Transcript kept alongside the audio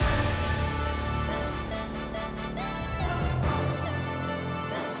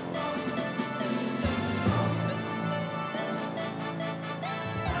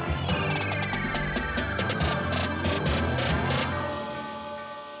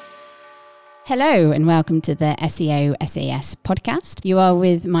Hello and welcome to the SEO SAS podcast. You are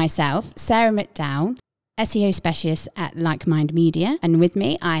with myself, Sarah McDowell, SEO specialist at Like Mind Media, and with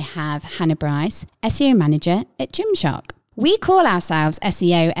me I have Hannah Bryce, SEO manager at Gymshark. We call ourselves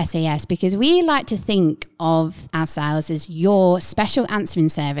SEO SAS because we like to think of ourselves as your special answering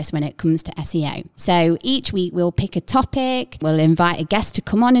service when it comes to SEO. So each week we'll pick a topic, we'll invite a guest to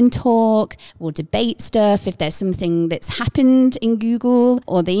come on and talk, we'll debate stuff. If there's something that's happened in Google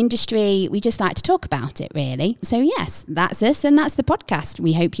or the industry, we just like to talk about it really. So yes, that's us and that's the podcast.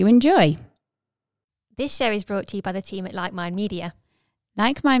 We hope you enjoy. This show is brought to you by the team at Like Mind Media.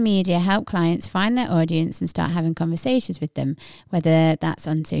 Like Mind Media help clients find their audience and start having conversations with them, whether that's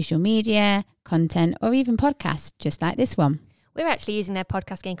on social media, content, or even podcasts, just like this one. We're actually using their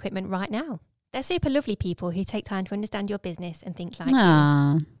podcasting equipment right now. They're super lovely people who take time to understand your business and think like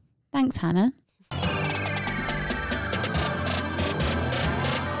you. Thanks, Hannah.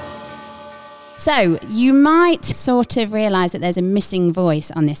 So you might sort of realise that there's a missing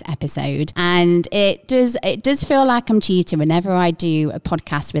voice on this episode, and it does feel like I'm cheating whenever I do a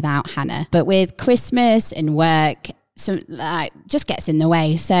podcast without Hannah. But with Christmas and work, just gets in the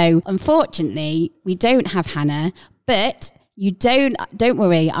way. So unfortunately, we don't have Hannah, but don't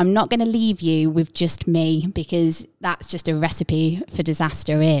worry, I'm not going to leave you with just me because that's just a recipe for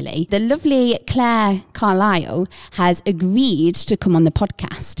disaster, really. The lovely Claire Carlile has agreed to come on the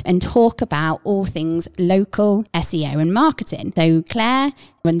podcast and talk about all things local SEO and marketing. So Claire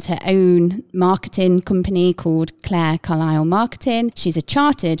runs her own marketing company called Claire Carlile Marketing. She's a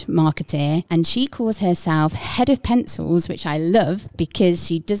chartered marketeer and she calls herself Head of Pencils, which I love because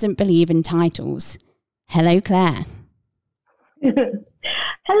she doesn't believe in titles. Hello, Claire.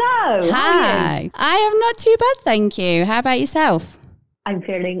 Hello. Hi. I am not too bad, thank you. How about yourself? I'm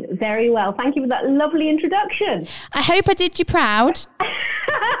feeling very well. Thank you for that lovely introduction. I hope I did you proud. Yeah,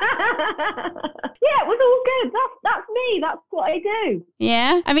 it was all good. That's me. That's what I do.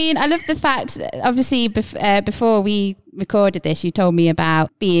 Yeah. I mean, I love the fact, obviously, before we recorded this, you told me about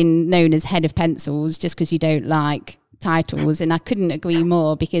being known as Head of Pencils just because you don't like titles, and I couldn't agree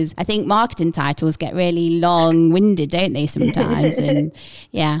more because I think marketing titles get really long-winded, don't they, sometimes? And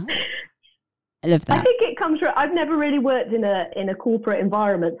yeah, I love that. I think it comes from, I've never really worked in a corporate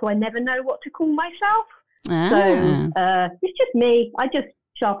environment, so I never know what to call myself. So it's just me. I just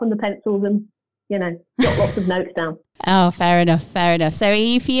sharpen the pencils and, jot lots of notes down. Oh, fair enough. So are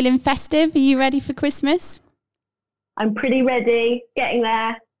you feeling festive? Are you ready for Christmas? I'm pretty ready, getting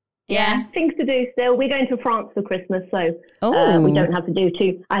there. Yeah, things to do still. We're going to France for Christmas, so we don't have to do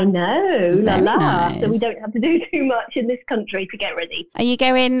too. I know, nice. So we don't have to do too much in this country to get ready. Are you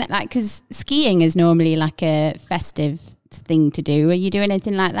going, because skiing is normally like a festive thing to do. Are you doing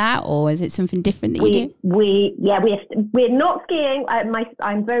anything like that, or is it something different that you do? We're not skiing.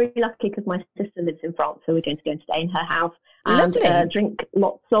 I'm very lucky because my sister lives in France, so we're going to go and stay in her house and drink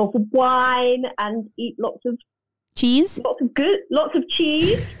lots of wine and eat lots of cheese. Lots of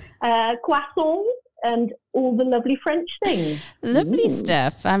cheese. Croissants and all the lovely French things. Lovely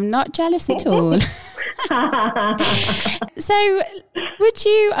stuff. I'm not jealous at all. So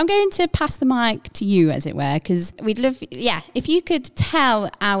I'm going to pass the mic to you, as it were, because we'd love, if you could tell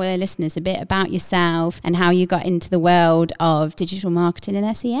our listeners a bit about yourself and how you got into the world of digital marketing and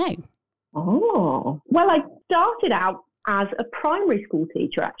SEO. Oh, well, I started out as a primary school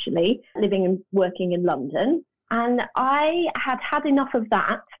teacher, actually, living and working in London. And I had enough of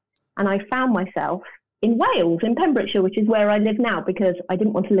that. And I found myself in Wales, in Pembrokeshire, which is where I live now, because I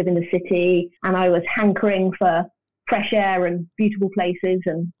didn't want to live in the city and I was hankering for fresh air and beautiful places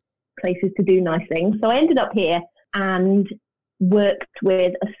and places to do nice things. So I ended up here and worked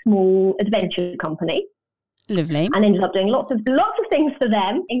with a small adventure company. Lovely. And ended up doing lots of things for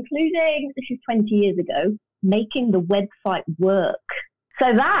them, including, this is 20 years ago, making the website work.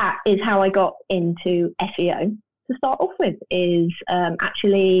 So that is how I got into SEO. To start off with is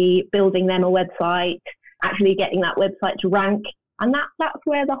actually building them a website, actually getting that website to rank. And that's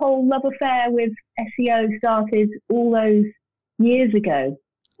where the whole love affair with SEO started all those years ago.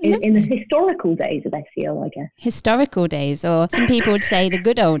 In the historical days of SEO, I guess. Historical days, or some people would say the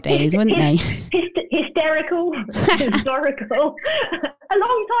good old days, wouldn't they? Historical, a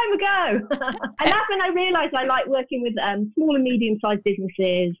long time ago. And that's when I realised I like working with small and medium-sized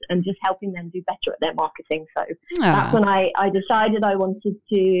businesses and just helping them do better at their marketing. So that's when I decided I wanted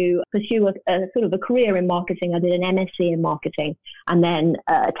to pursue a sort of a career in marketing. I did an MSc in marketing. And then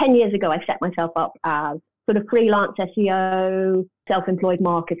 10 years ago, I set myself up as sort of freelance SEO, self-employed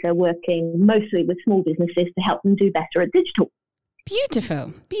marketer, working mostly with small businesses to help them do better at digital.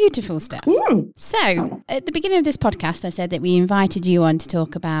 Beautiful stuff. So at the beginning of this podcast, I said that we invited you on to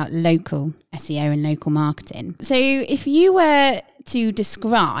talk about local SEO and local marketing. So if you were to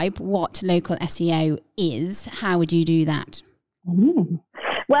describe what local SEO is, how would you do that?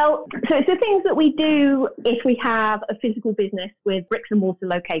 Well, so it's the things that we do if we have a physical business with bricks and mortar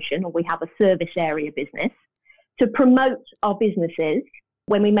location, or we have a service area business, to promote our businesses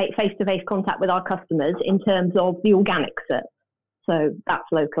when we make face-to-face contact with our customers in terms of the organic search. So that's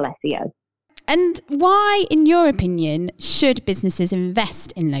local SEO. And why, in your opinion, should businesses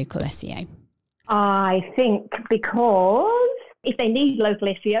invest in local SEO? I think because if they need local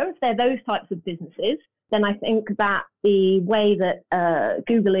SEO, if they're those types of businesses, then I think that the way that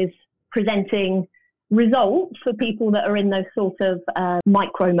Google is presenting results for people that are in those sort of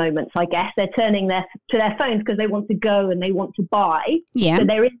micro moments, I guess, they're turning to their phones because they want to go and they want to buy. Yeah. So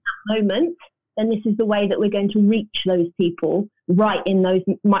they're in that moment. Then this is the way that we're going to reach those people right in those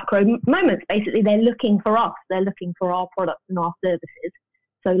micro moments. Basically, they're looking for us. They're looking for our products and our services.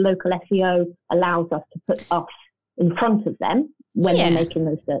 So local SEO allows us to put us in front of them when they're making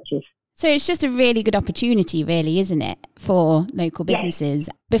those searches. So it's just a really good opportunity, really, isn't it, for local businesses?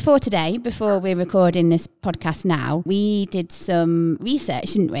 Yes. Before we're recording this podcast now, we did some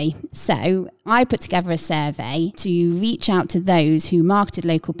research, didn't we? So I put together a survey to reach out to those who marketed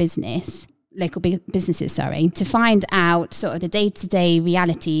local businesses, to find out sort of the day-to-day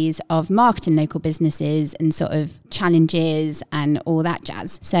realities of marketing local businesses and sort of challenges and all that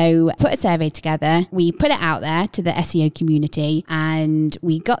jazz. So put a survey together, we put it out there to the SEO community, and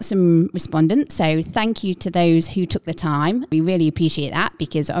we got some respondents. So thank you to those who took the time. We really appreciate that,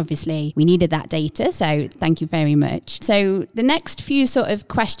 because obviously we needed that data. So thank you very much. So the next few sort of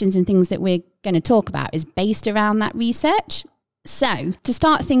questions and things that we're going to talk about is based around that research. So, to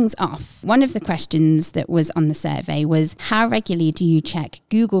start things off, one of the questions that was on the survey was, how regularly do you check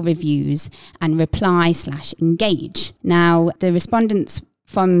Google reviews and reply/engage? Now, the respondents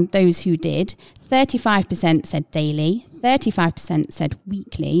from those who did, 35% said daily, 35% said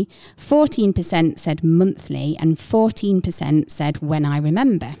weekly, 14% said monthly, and 14% said when I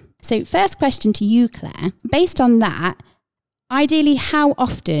remember. So, first question to you, Claire. Based on that, ideally, how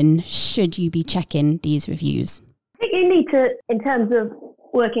often should you be checking these reviews? I think you need to, in terms of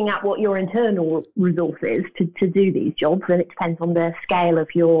working out what your internal resource is to do these jobs, and it depends on the scale of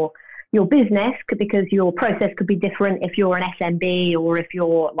your business, because your process could be different if you're an SMB or if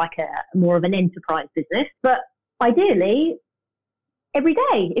you're like a more of an enterprise business. But ideally, every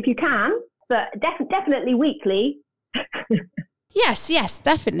day if you can, but definitely weekly. Yes,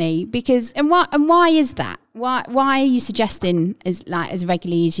 definitely. Because and why is that? Why are you suggesting as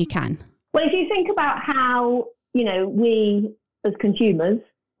regularly as you can? Well, if you think about how we as consumers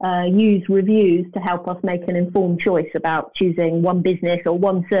use reviews to help us make an informed choice about choosing one business or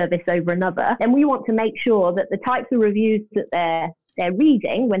one service over another, then we want to make sure that the types of reviews that they're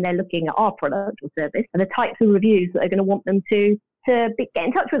reading when they're looking at our product or service are the types of reviews that are going to want them to get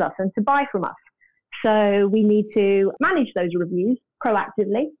in touch with us and to buy from us. So we need to manage those reviews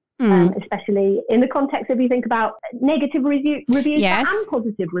proactively. Especially in the context of, you think about negative reviews and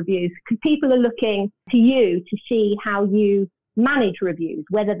positive reviews, because people are looking to you to see how you manage reviews,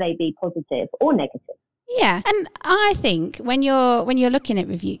 whether they be positive or negative. Yeah, and I think when you're looking at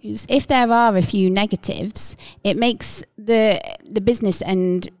reviews, if there are a few negatives, it makes the business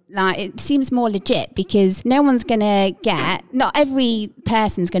and it seems more legit, because not every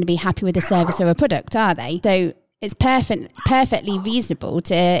person's going to be happy with a service or a product, are they? So it's perfectly reasonable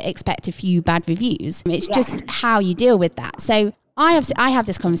to expect a few bad reviews. It's just how you deal with that. So I have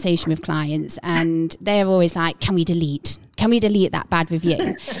this conversation with clients, and they're always like, can we delete that bad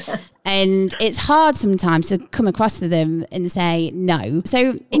review? And it's hard sometimes to come across to them and say no.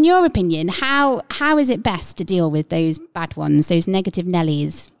 So in your opinion, how is it best to deal with those bad ones, those negative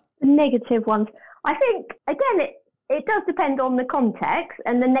Nellies? The negative ones. I think, again, it does depend on the context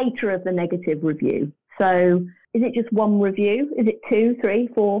and the nature of the negative review. So is it just one review? Is it 2, 3,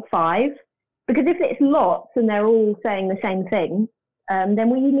 4, 5? Because if it's lots and they're all saying the same thing, then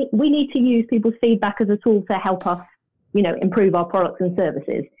we need to use people's feedback as a tool to help us, improve our products and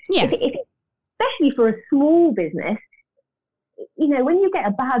services. Yeah. Especially for a small business, when you get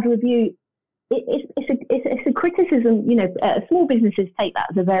a bad review, it's a criticism. Small businesses take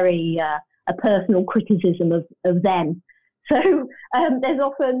that as a very a personal criticism of them. So there's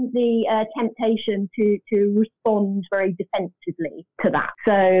often the temptation to respond very defensively to that.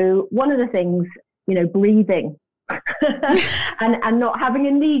 So one of the things, breathing and not having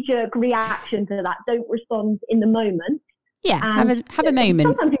a knee-jerk reaction to that. Don't respond in the moment. Yeah, have a moment.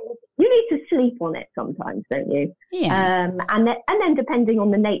 Sometimes you need to sleep on it sometimes, don't you? Yeah. And then depending on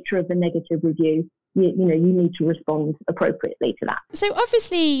the nature of the negative review, you need to respond appropriately to that. So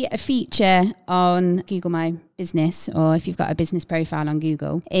obviously a feature on Google My Business, or if you've got a business profile on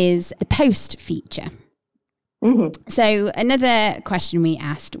Google, is the post feature. Mm-hmm. So another question we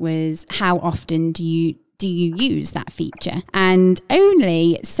asked was, how often do you use that feature? And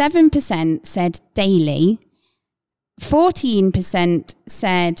only 7% said daily, 14%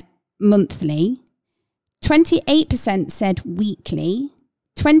 said monthly, 28% said weekly,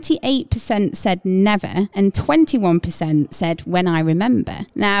 28% said never, and 21% said when I remember.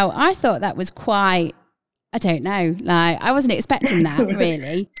 Now, I thought that was quite, I don't know, like I wasn't expecting that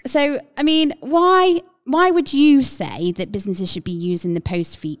really. So, I mean, why would you say that businesses should be using the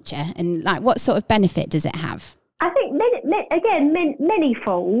post feature, and like what sort of benefit does it have? I think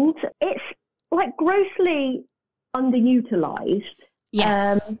manyfold. It's like grossly underutilized.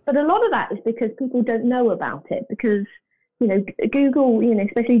 Yes. But a lot of that is because people don't know about it, because Google,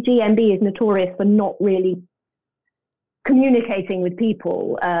 especially GMB, is notorious for not really communicating with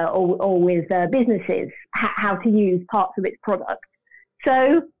people or with businesses how to use parts of its product.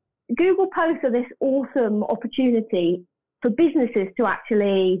 So Google Posts are this awesome opportunity for businesses to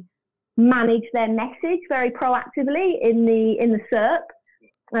actually manage their message very proactively in the SERP.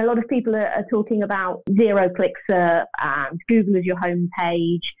 A lot of people are talking about zero-click SERP and Google as your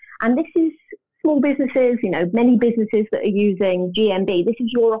homepage, and this is small businesses, many businesses that are using GMB. This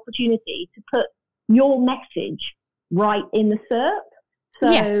is your opportunity to put your message right in the SERP. So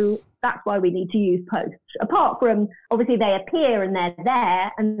yes. That's why we need to use posts. Apart from, obviously, they appear and they're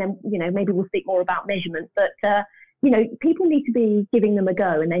there, and then, maybe we'll speak more about measurement. But, people need to be giving them a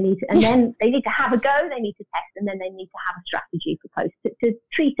go, and then they need to have a go, they need to test, and then they need to have a strategy for posts to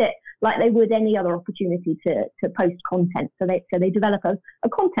treat it like they would any other opportunity to post content. So they develop a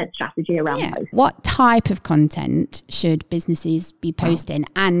content strategy around posts. What type of content should businesses be posting?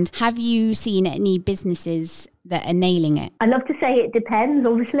 And have you seen any businesses that are nailing it? I'd love to say it depends,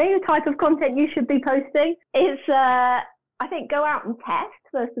 obviously, the type of content you should be posting. It's, I think, go out and test,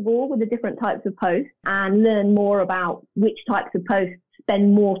 first of all, with the different types of posts and learn more about which types of posts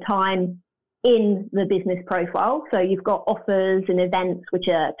spend more time in the business profile. So you've got offers and events which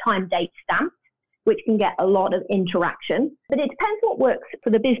are time date stamped, which can get a lot of interaction. But it depends what works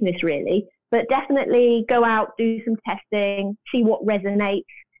for the business, really. But definitely go out, do some testing, see what resonates,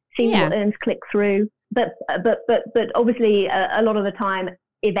 see what earns click through. But obviously, a lot of the time,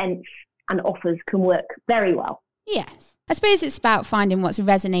 events and offers can work very well. Yes. I suppose it's about finding what's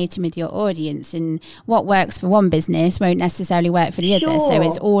resonating with your audience, and what works for one business won't necessarily work for the other. So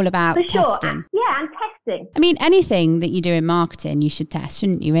it's all about testing. Yeah, and testing. I mean, anything that you do in marketing, you should test,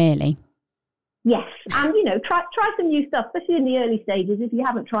 shouldn't you, really? Yes. And, try some new stuff, especially in the early stages. If you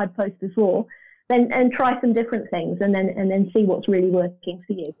haven't tried posts before, then try some different things and then see what's really working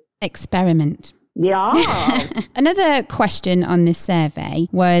for you. Experiment. Yeah. Another question on this survey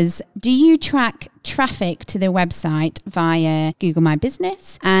was, do you track traffic to the website via Google My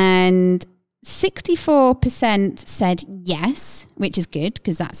Business? And 64% said yes, which is good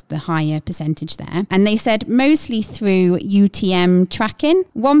because that's the higher percentage there. And they said mostly through UTM tracking.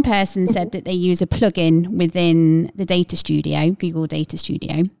 One person said that they use a plugin within the Data Studio, Google Data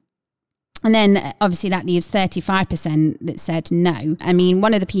Studio. And then obviously that leaves 35% that said no. I mean, I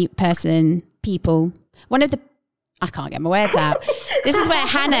can't get my words out.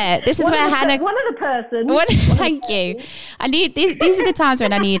 Thank you. I need, these are the times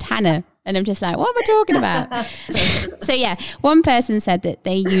when I need Hannah. And I'm just like, what am I talking about? So yeah, one person said that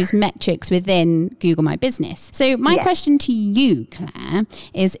they use metrics within Google My Business. So my question to you, Claire,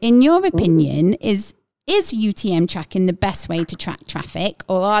 is, in your opinion, is UTM tracking the best way to track traffic,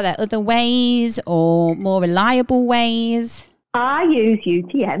 or are there other ways or more reliable ways? I use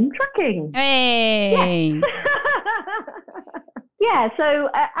UTM tracking. Hey! Yeah, so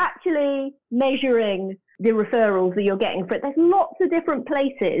actually measuring the referrals that you're getting for it, there's lots of different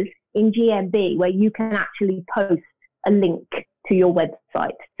places in GMB where you can actually post a link to your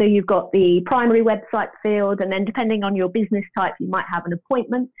website. So you've got the primary website field, and then depending on your business type, you might have an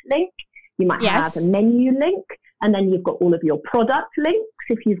appointment link. You might have a menu link, and then you've got all of your product links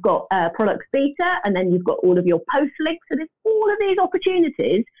if you've got products beta, and then you've got all of your post links. So there's all of these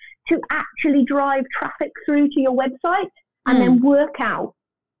opportunities to actually drive traffic through to your website, and then work out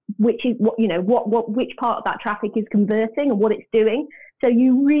which part of that traffic is converting and what it's doing. So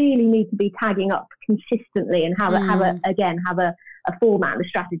you really need to be tagging up consistently and have a a format and a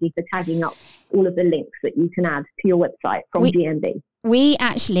strategy for tagging up all of the links that you can add to your website from GMB. We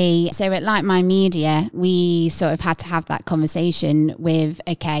actually, so at Like My Media, we sort of had to have that conversation with,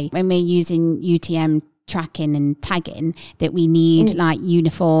 okay, when we're using UTM tracking and tagging, that we need like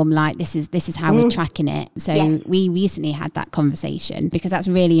uniform, like this is how we're tracking it. So we recently had that conversation, because that's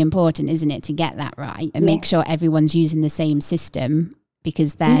really important, isn't it, to get that right and make sure everyone's using the same system,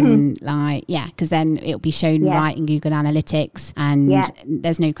 because then because then it'll be shown right in Google Analytics and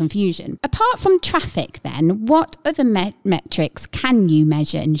there's no confusion. Apart from traffic then, what other metrics can you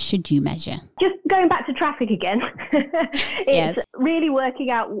measure and should you measure? Just going back to traffic again, it's really working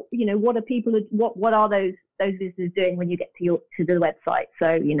out, what are people, what are those visitors doing when you get to the website.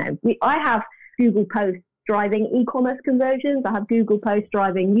 So, I have Google posts driving e-commerce conversions. I have Google posts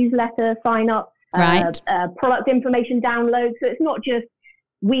driving newsletter sign-ups, product information downloads. So it's not just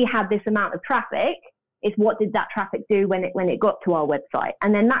we had this amount of traffic, it's what did that traffic do when it got to our website.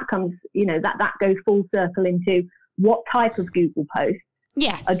 And then that comes, that goes full circle into what type of Google posts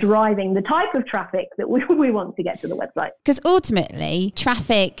are driving the type of traffic that we want to get to the website. Because ultimately,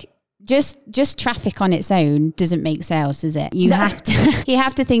 traffic, just traffic on its own doesn't make sales, does it? You have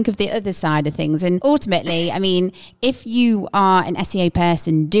to think of the other side of things. And ultimately, I mean, if you are an SEO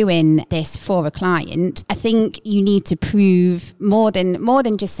person doing this for a client, I think you need to prove more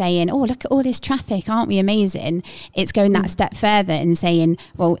than just saying, oh, look at all this traffic, aren't we amazing? It's going that step further and saying,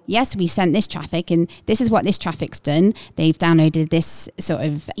 well, yes, we sent this traffic and this is what this traffic's done. They've downloaded this sort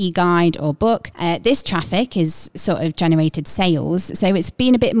of e-guide or book. This traffic is sort of generated sales. So it's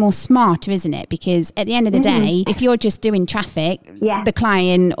been a bit more smarter, isn't it? Because at the end of the day, if you're just doing traffic, the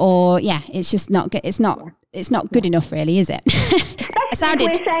client, or it's just not good. It's not good enough, really, is it? Especially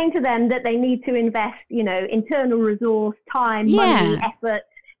if we're saying to them that they need to invest, internal resource, time, money, effort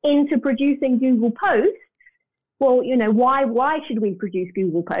into producing Google posts. Well, why should we produce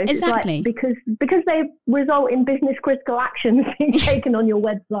Google posts? Exactly. It's like because they result in business critical actions being taken on your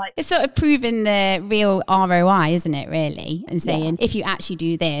website. It's sort of proving the real ROI, isn't it, really? And saying, if you actually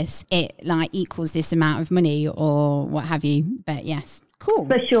do this, it like equals this amount of money or what have you. But yes. Cool.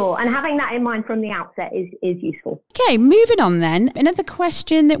 For sure. And having that in mind from the outset is useful. Okay, moving on then. Another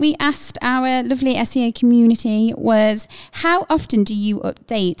question that we asked our lovely SEO community was, how often do you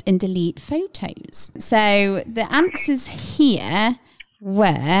update and delete photos? So the answers here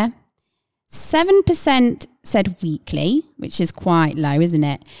were 7% said weekly, which is quite low, isn't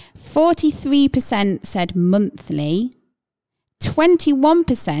it? 43% said monthly.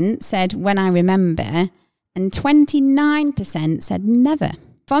 21% said when I remember. And 29% said never.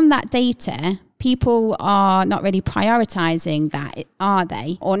 From that data, people are not really prioritising that, are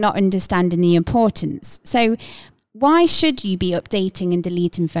they? Or not understanding the importance. So why should you be updating and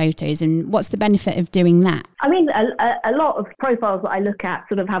deleting photos, and what's the benefit of doing that? I mean, a lot of profiles that I look at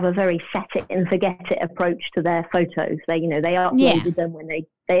sort of have a very set it and forget it approach to their photos. They uploaded them when they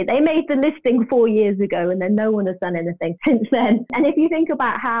made the listing 4 years ago, and then no one has done anything since then. And if you think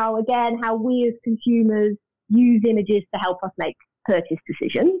about how we as consumers use images to help us make purchase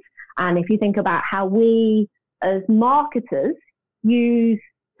decisions, and if you think about how we as marketers use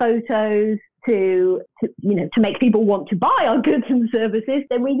photos to make people want to buy our goods and services,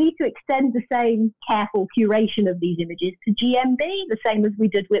 then we need to extend the same careful curation of these images to GMB, the same as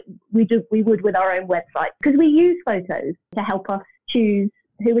we would with our own website, because we use photos to help us choose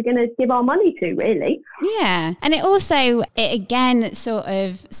who we're going to give our money to, really. Yeah. And it again sort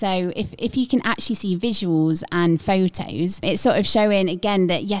of, so if you can actually see visuals and photos, it's sort of showing again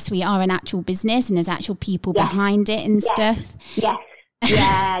that yes, we are an actual business and there's actual people behind it and stuff. Yes.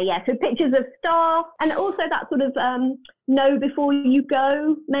 Yeah. So pictures of staff, and also that sort of know before you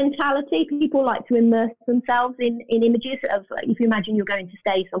go mentality. People like to immerse themselves in images of, like, if you imagine you're going to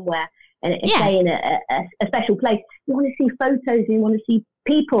stay somewhere and stay in a special place, you want to see photos and you want to see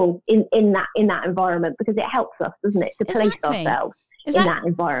people in that environment, because it helps us, doesn't it, to place ourselves in that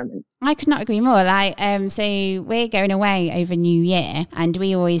environment. I could not agree more. So we're going away over New Year, and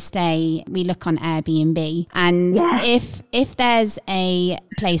we always we look on Airbnb, and if there's a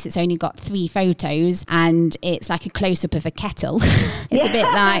place that's only got 3 photos and it's like a close up of a kettle, it's a bit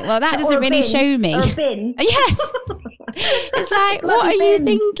like, well, that doesn't really show me. Or a bin. Yes. It's like, what are you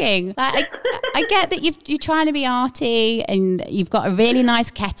thinking? Like, I get that you're trying to be arty and you've got a really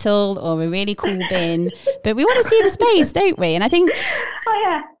nice kettle or a really cool bin, but we want to see the space, don't we? And I think,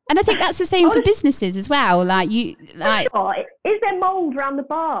 and I think that's the same for businesses as well. Is there mould around the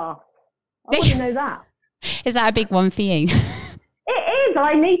bar? I want to know that. Is that a big one for you? It is.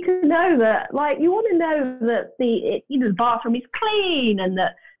 I need to know that. Like, you want to know that the bathroom is clean and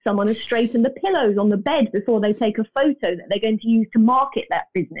that someone has straightened the pillows on the bed before they take a photo that they're going to use to market that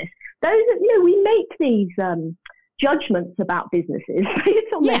business. Those are, we make these judgments about businesses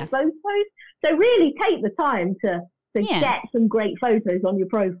based on their photos. So really take the time to get some great photos on your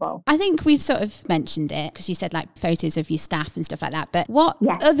profile. I think we've sort of mentioned it because you said like photos of your staff and stuff like that. But what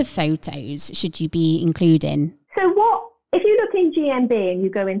other photos should you be including? So if you look in GMB and you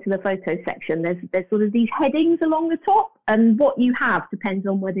go into the photo section, there's sort of these headings along the top, and what you have depends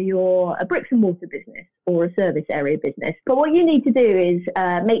on whether you're a bricks and mortar business or a service area business. But what you need to do is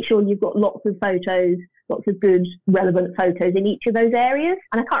make sure you've got lots of photos, lots of good, relevant photos in each of those areas.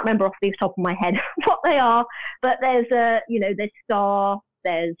 And I can't remember off the top of my head what they are, but there's there's staff,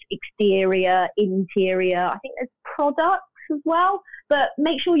 there's exterior, interior. I think there's products as well. But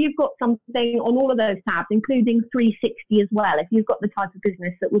make sure you've got something on all of those tabs, including 360 as well. If you've got the type of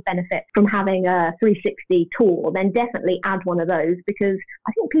business that would benefit from having a 360 tool, then definitely add one of those because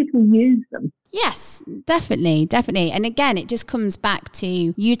I think people use them. Yes, definitely. And again, it just comes back to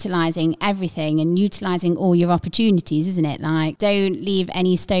utilising everything and utilising all your opportunities, isn't it? Like, don't leave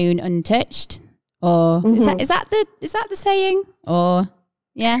any stone untouched. Or is that the saying? Or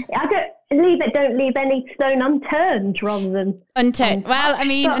don't leave any stone unturned rather than unturned. Well, I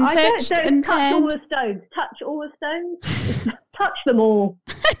mean, untouched, don't touch all the stones. Touch all the stones. Touch them all.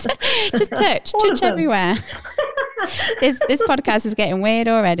 Just touch everywhere. This podcast is getting weird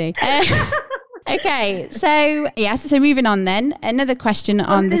already. Okay, so moving on then. Another question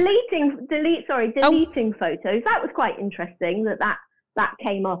on deleting photos. That was quite interesting. That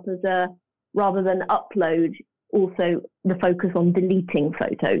came up as a rather than upload. Also, the focus on deleting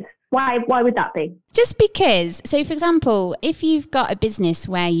photos. Why would that be? Just because, so for example, if you've got a business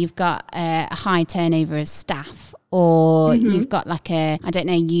where you've got a high turnover of staff, or you've got like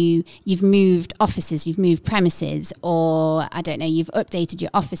you've moved offices, you've moved premises, or you've updated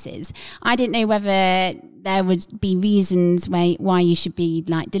your offices. I didn't know whether there would be reasons why you should be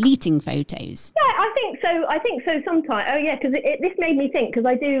like deleting photos. Yeah, I think so sometimes. Oh yeah, because this made me think, because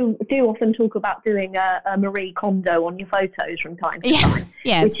I do often talk about doing a Marie Kondo on your photos from time to time.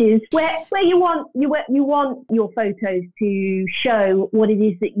 Yes. Which is where you want your photos to show what it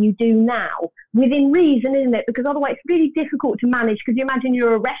is that you do now within reason, isn't it? Because otherwise it's really difficult to manage, because you imagine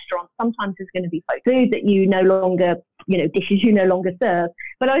you're a restaurant, sometimes there's going to be food that you no longer, dishes you no longer serve.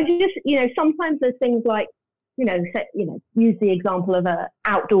 But I just, sometimes there's things like, use the example of an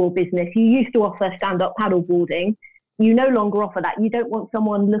outdoor business. You used to offer stand-up paddle boarding. You no longer offer that. You don't want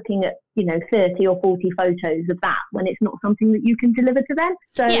someone looking at, 30 or 40 photos of that when it's not something that you can deliver to them.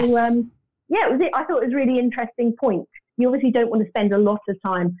 So, I thought it was a really interesting point. You obviously don't want to spend a lot of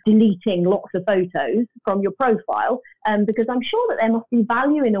time deleting lots of photos from your profile, because I'm sure that there must be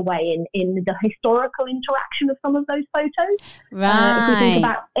value in a way in the historical interaction of some of those photos.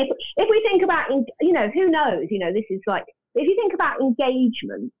 Right. If we think about, who knows? This is like, if you think about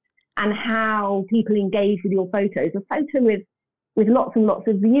engagement and how people engage with your photos, a photo with lots and lots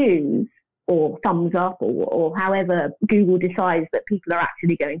of views or thumbs up or however Google decides that people are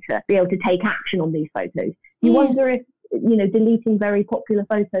actually going to be able to take action on these photos. You wonder if, deleting very popular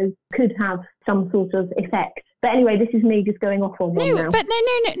photos could have some sort of effect. But anyway, this is me just going off on one now. But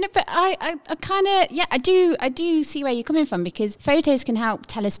I kind of, I do see where you're coming from, because photos can help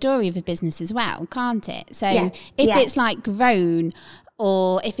tell a story of a business as well, can't it? So if it's like grown,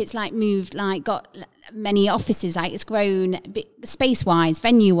 or if it's like moved, like got many offices, like it's grown space-wise,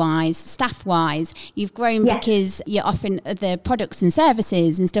 venue-wise, staff-wise, you've grown because you're offering the products and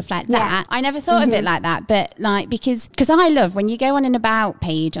services and stuff like that. I never thought of it like that, but like, because I love when you go on an about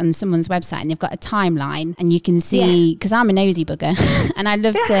page on someone's website and they've got a timeline and you can see, because I'm a nosy bugger and I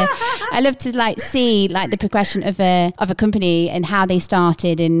love to like see like the progression of a company and how they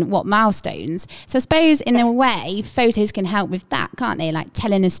started and what milestones. So I suppose in a way, photos can help with that, can't they? Like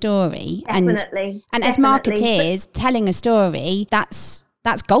telling a story. Definitely. And as marketers, telling a story, that's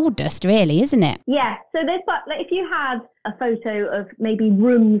gold dust, really, isn't it? Yeah. So there's like, if you had a photo of maybe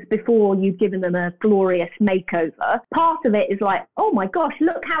rooms before you've given them a glorious makeover, part of it is like, oh my gosh,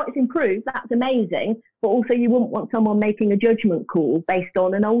 look how it's improved. That's amazing. But also you wouldn't want someone making a judgment call based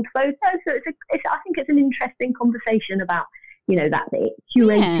on an old photo. So I think it's an interesting conversation about,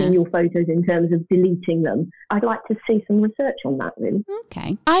 curating your photos in terms of deleting them. I'd like to see some research on that, really.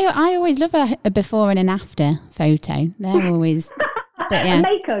 Okay. I always love a before and an after photo. They're always... But a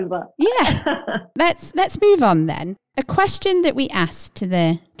makeover. Yeah. Let's move on then. A question that we asked to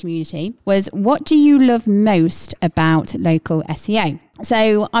the community was, what do you love most about local SEO?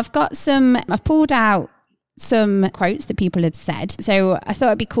 So I've pulled out some quotes that people have said. So I thought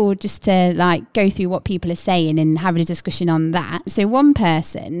it'd be cool just to like go through what people are saying and have a discussion on that. So one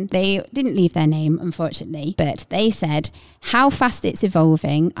person, they didn't leave their name, unfortunately, but they said, how fast it's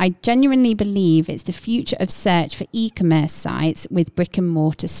evolving. I genuinely believe it's the future of search for e-commerce sites with brick and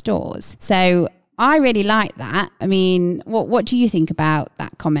mortar stores. So I really like that. I mean, what do you think about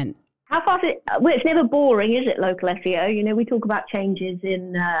that comment? How fast well, it's never boring, is it, local SEO? You know, we talk about changes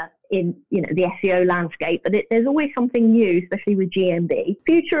in the SEO landscape, but there's always something new, especially with GMB.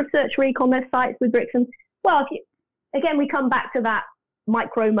 Future of search for e-commerce sites with bricks and, well, again, we come back to that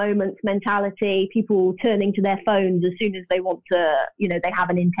micro moments mentality, people turning to their phones as soon as they want to, they have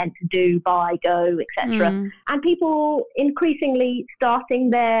an intent to do, buy, go, etc. And people increasingly starting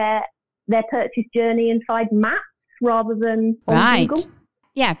their purchase journey inside maps rather than on Google.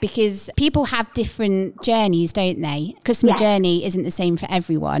 Yeah, because people have different journeys, don't they? Customer journey isn't the same for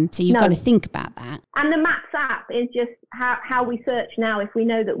everyone. So you've got to think about that. And the Maps app is just how we search now. If we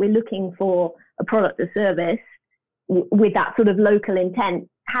know that we're looking for a product or service with that sort of local intent,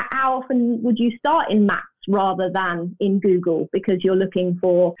 how often would you start in Maps rather than in Google? Because you're looking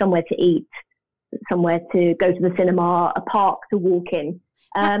for somewhere to eat, somewhere to go to the cinema, a park to walk in.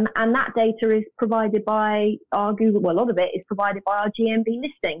 And that data is provided by our Google. Well, a lot of it is provided by our GMB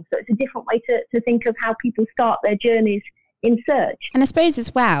listing. So it's a different way to think of how people start their journeys in search. And I suppose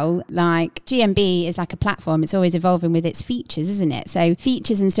as well, like GMB is like a platform. It's always evolving with its features, isn't it? So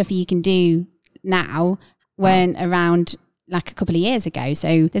features and stuff you can do now weren't around like a couple of years ago.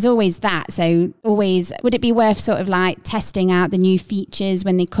 So there's always that. So always, would it be worth sort of like testing out the new features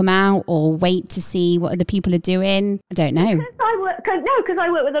when they come out, or wait to see what other people are doing? I don't know. Because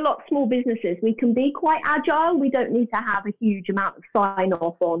I work with a lot of small businesses. We can be quite agile. We don't need to have a huge amount of sign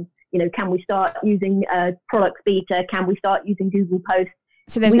off on, can we start using products beta? Can we start using Google Posts?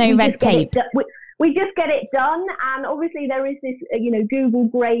 So there's no red tape. We just get it done. And obviously there is this, Google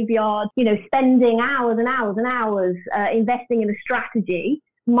graveyard, spending hours and hours and hours investing in a strategy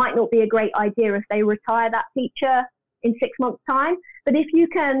might not be a great idea if they retire that feature in 6 months' time. But if you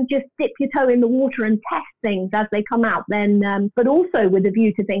can just dip your toe in the water and test things as they come out, then, but also with a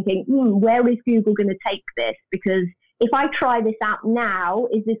view to thinking, where is Google going to take this? Because if I try this out now,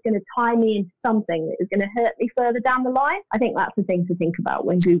 is this going to tie me into something that is going to hurt me further down the line? I think that's the thing to think about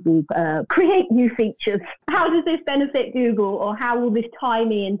when Google create new features. How does this benefit Google, or how will this tie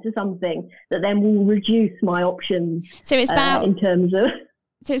me into something that then will reduce my options? So it's about in terms of.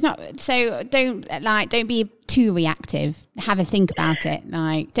 So it's not. So don't be too reactive. Have a think about it.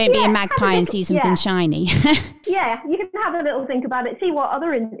 Like, don't be a magpie and see something shiny. Yeah, you can have a little think about it. See what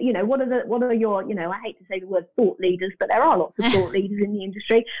other, what are your, I hate to say the word thought leaders, but there are lots of thought leaders in the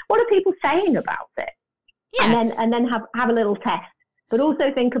industry. What are people saying about it? Yes. And then have a little test. But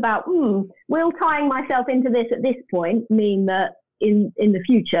also think about, will tying myself into this at this point mean that in the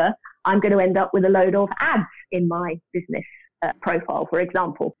future I'm going to end up with a load of ads in my business profile, for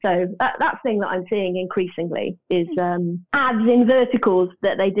example. So that's the thing that I'm seeing increasingly is ads in verticals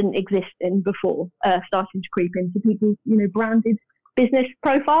that they didn't exist in before, starting to creep into people's branded business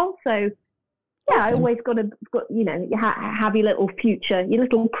profiles. So I always got have your little future, your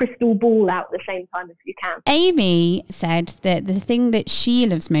little crystal ball out at the same time if you can. Amy said that the thing that she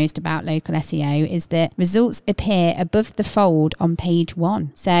loves most about local SEO is that results appear above the fold on page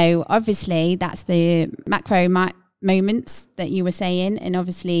 1. So obviously that's the macro moments that you were saying, and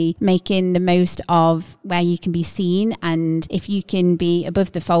obviously making the most of where you can be seen. And if you can be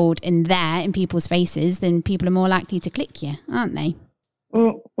above the fold and there in people's faces, then people are more likely to click you, aren't they?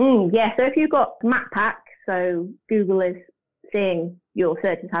 Yeah, so if you've got map pack, so Google is seeing your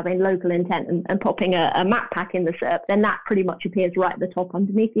search as having local intent and popping a map pack in the SERP, then that pretty much appears right at the top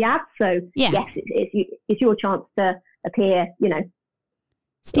underneath the ad. So yes, it's your chance to appear,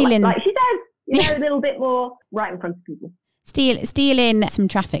 stealing, like she says, a little bit more right in front of people. Stealing some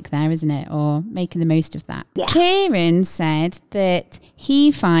traffic there, isn't it? Or making the most of that. Yeah. Kieran said that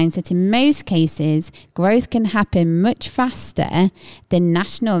he finds that in most cases, growth can happen much faster than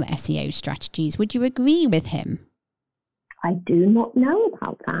national SEO strategies. Would you agree with him? I do not know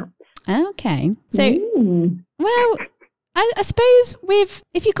about that. Okay. So, well, I suppose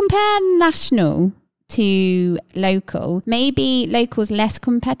if you compare national to local, maybe local's less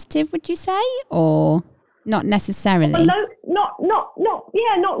competitive, would you say, or not necessarily? Well,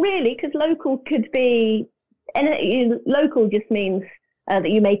 not really, because local could be, and local just means that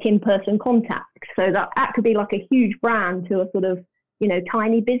you make in-person contact. So that could be like a huge brand to a sort of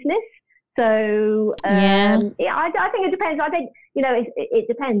tiny business. So I think it depends. I think it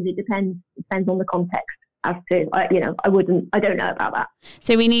depends. It depends on the context. as to, I don't know about that.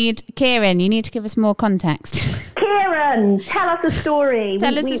 So we need, Kieran, you need to give us more context. Kieran, tell us a story.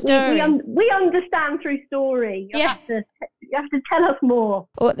 Tell us a story. We understand through story. You have to tell us more.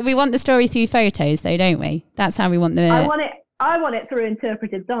 We want the story through photos though, don't we? That's how we want the... I want it through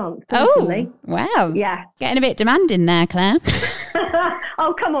interpretive dance. Personally. Oh, wow. Yeah. Getting a bit demanding there, Claire.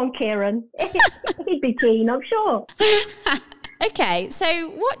 Oh, come on, Kieran. He'd be keen, I'm sure. Okay, so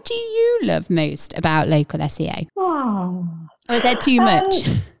what do you love most about local SEO? Oh. Or is there too much?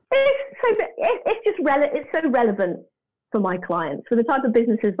 It's so relevant for my clients, for the type of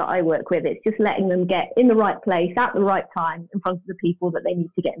businesses that I work with. It's just letting them get in the right place at the right time in front of the people that they need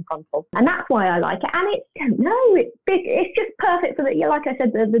to get in front of. And that's why I like it. And it's just perfect for like I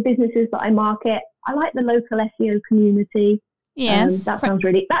said, the businesses that I market. I like the local SEO community. Yes. That sounds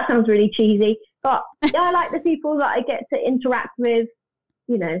really cheesy, but I like the people that I get to interact with,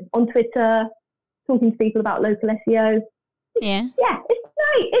 on Twitter, talking to people about local SEO. Yeah. Yeah, it's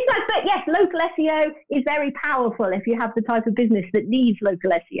great. It's like, but yes, local SEO is very powerful if you have the type of business that needs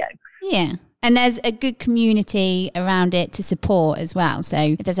local SEO. Yeah. And there's a good community around it to support as well. So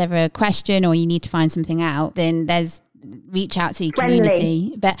if there's ever a question or you need to find something out, then reach out to your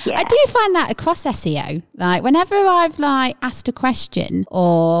community. But yeah. I do find that across SEO, like whenever I've asked a question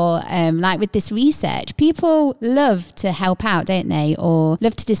or like with this research, people love to help out, don't they? Or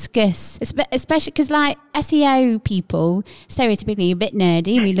love to discuss, especially because SEO people, stereotypically a bit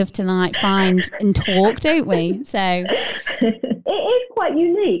nerdy. We love to find and talk, don't we? So it is quite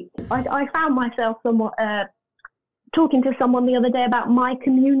unique. I found myself somewhat talking to someone the other day about my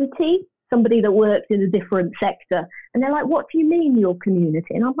community, somebody that works in a different sector. And they're like, what do you mean your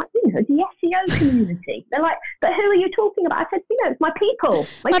community? And I'm like, the SEO community. They're like, but who are you talking about? I said, it's my people.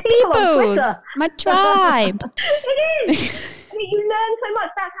 My people on Twitter. My tribe. It is. I mean, you learn so much.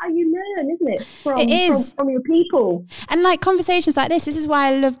 That's how you learn, isn't it? From your people. And conversations like this is why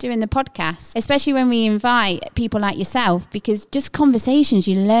I love doing the podcast, especially when we invite people like yourself, because just conversations,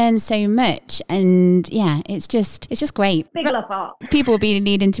 you learn so much. And yeah, it's just great. Big love heart. People will be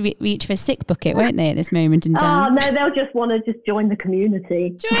needing to reach for a sick bucket, won't they, at this moment in time? Oh, no, they'll just want to join the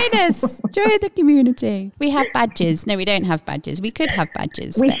community. Join us. Join the community. We have badges. No, we don't have badges. We could have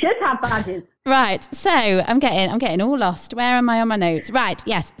badges. We should have badges. Right, so I'm getting all lost. Where am I on my notes? Right,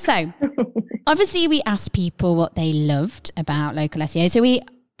 yes. So obviously we asked people what they loved about local SEO. So we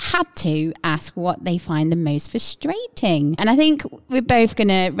had to ask what they find the most frustrating. And I think we're both going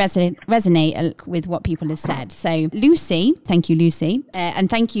to resonate with what people have said. So Lucy, thank you, Lucy.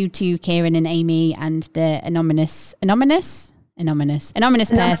 And thank you to Kieran and Amy and the anonymous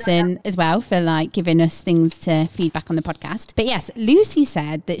person as well for giving us things to feedback on the podcast. But yes, Lucy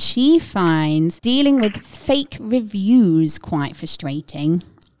said that she finds dealing with fake reviews quite frustrating.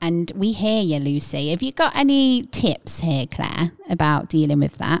 And we hear you, Lucy. Have you got any tips here, Claire, about dealing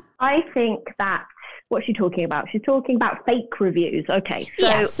with that? I think that what's she talking about? She's talking about fake reviews. Okay.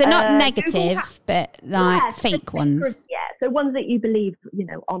 So not negative, but fake ones. So ones that you believe,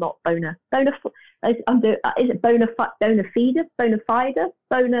 are not bona fide,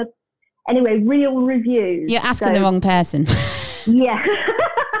 anyway, real reviews. You're asking the wrong person. Yeah.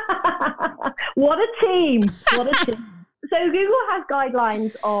 What a team. So Google has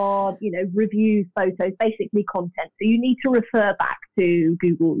guidelines on, reviews, photos, basically content. So you need to refer back to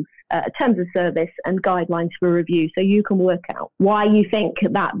Google's terms of service and guidelines for review, so you can work out why you think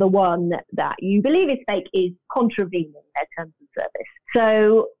that the one that you believe is fake is contravening their terms of service.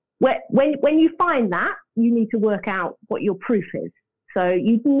 So when you find that, you need to work out what your proof is. So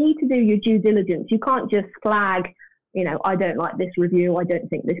you need to do your due diligence. You can't just flag, I don't like this review. I don't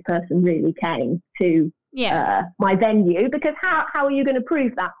think this person really came to my venue, because how are you going to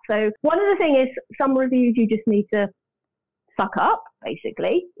prove that? So one of the things is some reviews you just need to suck up,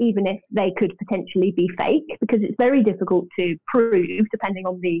 basically, even if they could potentially be fake, because it's very difficult to prove, depending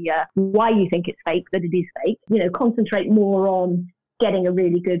on the why you think it's fake, that it is fake. Concentrate more on getting a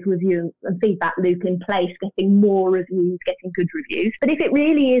really good review and feedback loop in place, getting more reviews, getting good reviews. But if it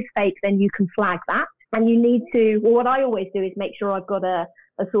really is fake, then you can flag that. And you need to, what I always do is make sure I've got a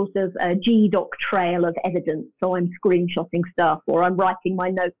sort of a GDoc trail of evidence. So I'm screenshotting stuff, or I'm writing my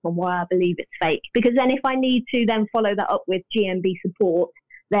notes on why I believe it's fake. Because then if I need to then follow that up with GMB support,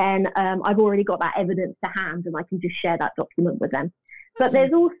 then I've already got that evidence to hand and I can just share that document with them. But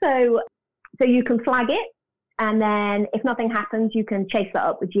there's also, so you can flag it, and then if nothing happens, you can chase that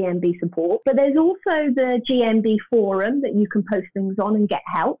up with GMB support. But there's also the GMB forum that you can post things on and get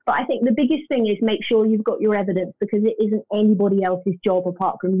help. But I think the biggest thing is make sure you've got your evidence, because it isn't anybody else's job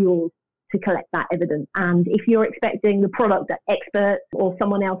apart from yours to collect that evidence. And if you're expecting the product expert or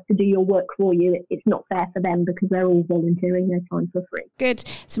someone else to do your work for you, it's not fair for them because they're all volunteering their time for free. Good.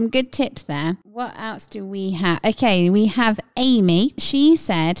 Some good tips there. What else do we have? Okay, we have Amy. She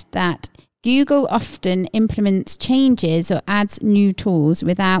said that Google often implements changes or adds new tools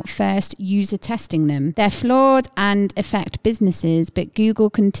without first user testing them. They're flawed and affect businesses, but Google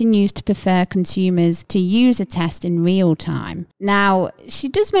continues to prefer consumers to user test in real time. Now, she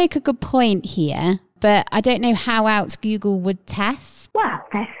does make a good point here, but I don't know how else Google would test. Well,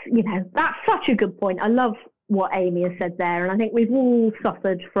 that's such a good point. I love what Amy has said there. And I think we've all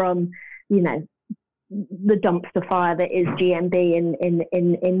suffered from, the dumpster fire that is GMB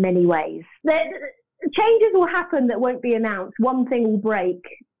in many ways. The changes will happen that won't be announced. One thing will break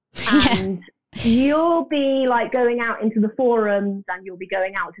and you'll be like going out into the forums and you'll be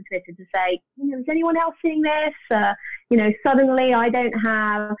going out to Twitter to say, is anyone else seeing this? Suddenly I don't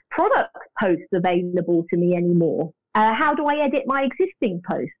have product posts available to me anymore. How do I edit my existing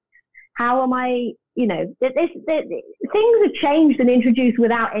posts? How am I, things are changed and introduced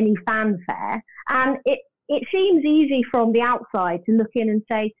without any fanfare. And it seems easy from the outside to look in and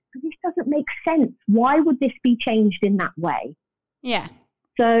say, this doesn't make sense. Why would this be changed in that way? Yeah.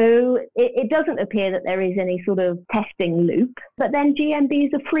 So it doesn't appear that there is any sort of testing loop. But then GMB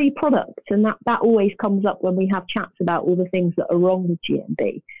is a free product. And that always comes up when we have chats about all the things that are wrong with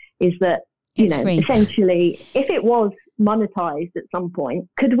GMB, is that, essentially, if it was monetized at some point,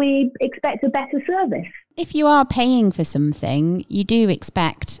 could we expect a better service? If you are paying for something, you do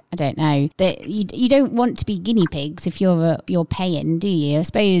expect, I don't know, that you don't want to be guinea pigs if you're paying, do you? I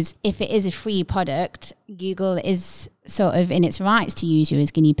suppose if it is a free product, Google is sort of in its rights to use you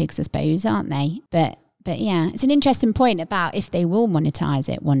as guinea pigs, I suppose, aren't they? But yeah, it's an interesting point about if they will monetize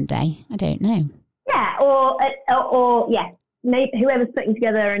it one day. I don't know. Yeah, or maybe whoever's putting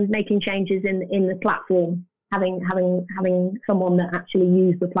together and making changes in the platform, having someone that actually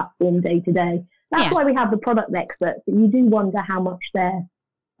use the platform day to day. That's why we have the product experts. You do wonder how much they're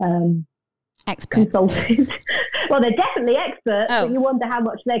experts consulted. Well, they're definitely experts, but you wonder how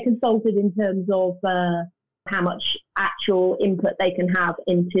much they're consulted in terms of how much actual input they can have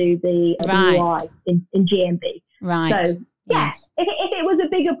into the UI in GMB. Right. So, yes. If it was a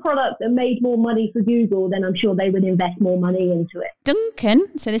bigger product that made more money for Google, then I'm sure they would invest more money into it.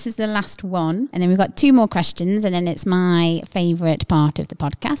 Duncan, so this is the last one. And then we've got 2 more questions. And then it's my favourite part of the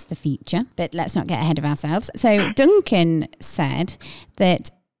podcast, the feature. But let's not get ahead of ourselves. So Duncan said that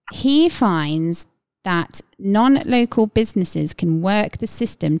he finds that non-local businesses can work the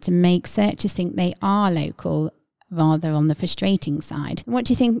system to make searchers think they are local, rather on the frustrating side. What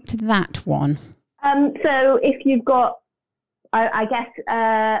do you think to that one? So if you've got, I guess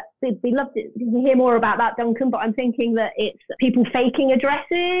we'd love to hear more about that, Duncan, but I'm thinking that it's people faking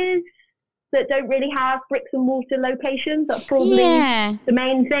addresses that don't really have bricks and mortar locations. That's probably the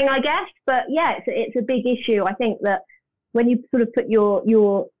main thing, I guess. But yeah, it's a big issue. I think that when you sort of put your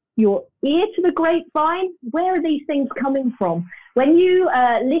ear to the grapevine, where are these things coming from? When you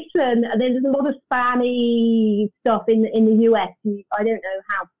listen, there's a lot of spammy stuff in the US. I don't know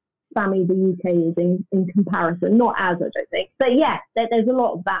how spammy the UK is in comparison. Not as, I don't think. But yeah, there's a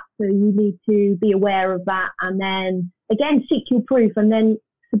lot of that. So you need to be aware of that. And then, again, seek your proof and then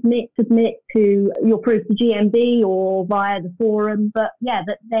submit to your proof to GMB or via the forum. But yeah,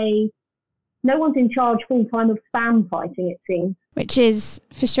 no one's in charge full-time of spam fighting, it seems. Which is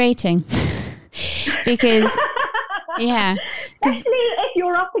frustrating. Because, yeah. Especially if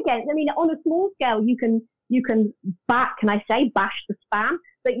you're up against, on a small scale, you can bash the spam,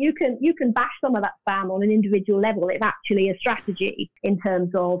 but you can bash some of that spam on an individual level. It's actually a strategy in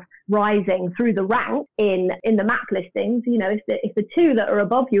terms of rising through the rank in the MAP listings. If the 2 that are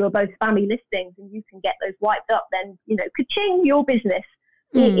above you are both spammy listings and you can get those wiped up, then, ka-ching, your business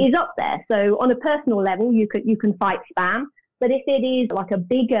is up there. So on a personal level, you can fight spam. But if it is like a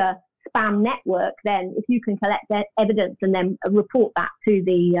bigger spam network, then if you can collect evidence and then report that to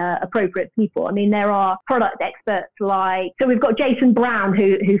the appropriate people. There are product experts so we've got Jason Brown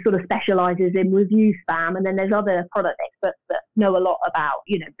who sort of specializes in review spam, and then there's other product experts that know a lot about,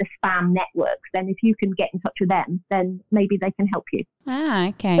 the spam networks. Then if you can get in touch with them, then maybe they can help you. Ah,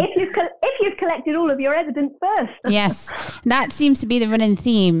 okay. If you've collected all of your evidence first. Yes, that seems to be the running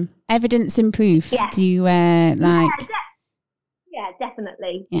theme. Evidence and proof. Yeah. Do you Yeah,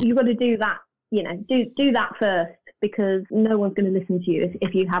 definitely. Yeah. You've got to do that, do that first, because no one's going to listen to you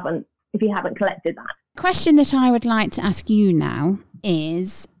if you haven't collected that. Question that I would like to ask you now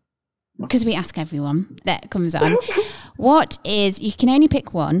is, because we ask everyone that comes on, you can only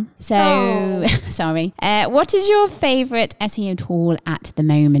pick one. So, sorry. What is your favourite SEO tool at the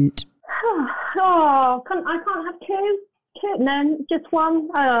moment? I can't have two. No, just one.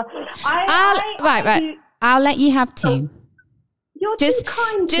 I'll let you have two. You're too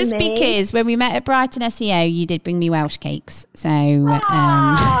kind to me. Just because when we met at Brighton SEO, you did bring me Welsh cakes. So did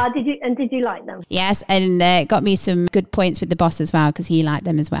you like them? Yes, and got me some good points with the boss as well because he liked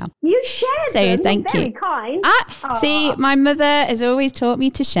them as well. You shared them. So thank you. Very kind. See, my mother has always taught me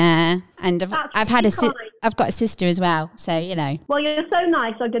to share, and I've got a sister as well. So you know. Well, you're so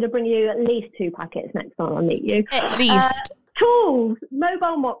nice. I'm going to bring you at least 2 packets next time I meet you. At least. Tools,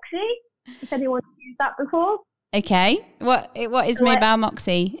 Mobile Moxie. Has anyone used that before? Okay. What is Mobile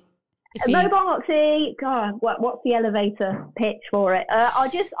Moxie? Mobile Moxie, God, what's the elevator pitch for it?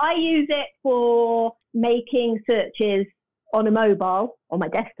 I use it for making searches on a mobile, on my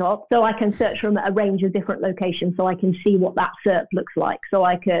desktop, so I can search from a range of different locations, so I can see what that SERP looks like. So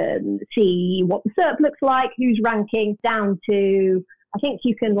I can see what the SERP looks like, who's ranking, down to, I think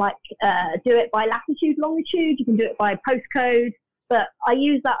you can do it by latitude, longitude, you can do it by postcode, but I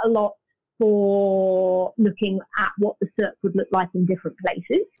use that a lot for looking at what the SERP would look like in different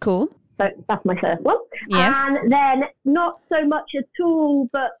places. Cool. So that's my first one. Yes. And then not so much a tool,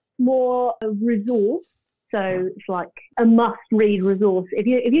 but more a resource. So it's like a must-read resource. If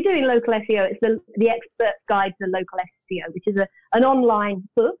you're doing local SEO, it's the Expert Guide to Local SEO, which is an online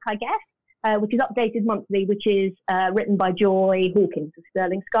book, I guess, which is updated monthly, which is written by Joy Hawkins of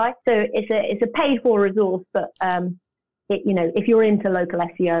Sterling Sky. So it's a paid-for resource, but if you're into local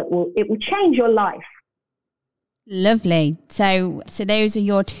SEO, it will change your life. Lovely. So those are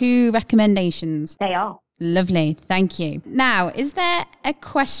your 2 recommendations. They are. Lovely. Thank you. Now, is there a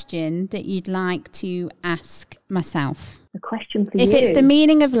question that you'd like to ask myself? A question for you. If it's the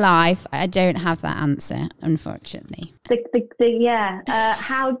meaning of life, I don't have that answer, unfortunately.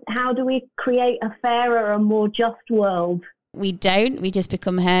 How do we create a fairer and more just world? We don't. We just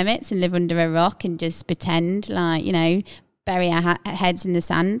become hermits and live under a rock and just pretend bury our heads in the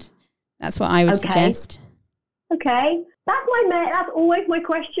sand. That's what I would suggest. Okay. That's always my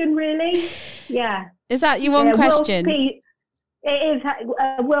question, really. Yeah. Is that your one question? It is.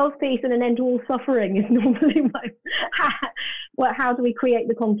 World peace and an end to all suffering is normally how do we create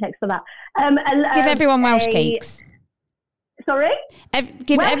the context for that? Give everyone Welsh cakes. Sorry?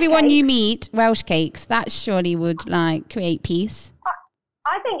 Give Welsh everyone cakes? you meet Welsh cakes. That surely would create peace.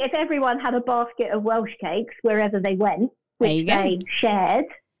 I think if everyone had a basket of Welsh cakes wherever they went, which they shared,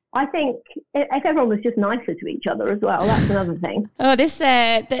 I think if everyone was just nicer to each other as well, that's another thing. Oh,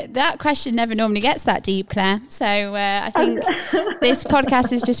 that question never normally gets that deep, Claire. So I think this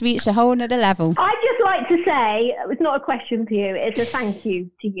podcast has just reached a whole nother level. I'd just like to say, it's not a question for you, it's a thank you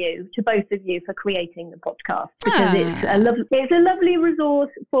to both of you for creating the podcast, because it's a lovely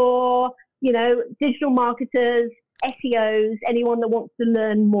resource for, digital marketers, SEOs, anyone that wants to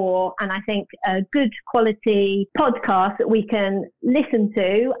learn more, and I think a good quality podcast that we can listen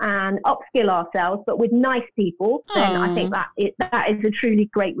to and upskill ourselves, but with nice people, then I think that is a truly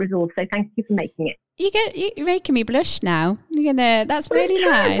great resource. So thank you for making it. You're making me blush now. That's really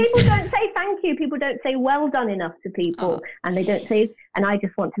nice. People don't say thank you. People don't say well done enough to people, and they don't say. And I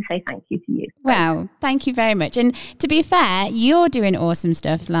just want to say thank you to you. Wow, thank you very much. And to be fair, you're doing awesome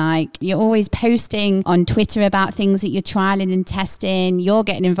stuff. Like, you're always posting on Twitter about things that you're trialing and testing. You're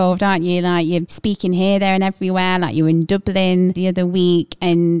getting involved, aren't you? Like, you're speaking here, there and everywhere. Like, you were in Dublin the other week.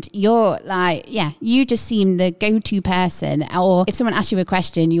 And you're you just seem the go-to person. Or if someone asks you a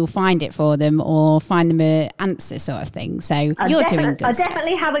question, you'll find it for them or find them an answer sort of thing. So you're doing good stuff. I'll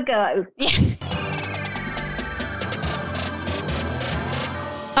definitely have a go. Yeah.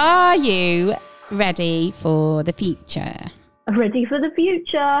 Are you ready for the future? Ready for the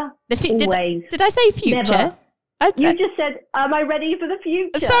future. Always. Did I say future? Never. You just said, am I ready for the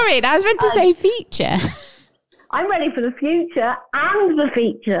future? Sorry, I was meant to say feature. I'm ready for the future and the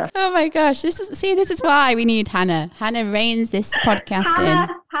feature. Oh my gosh. This is why we need Hannah. Hannah reigns this podcast in.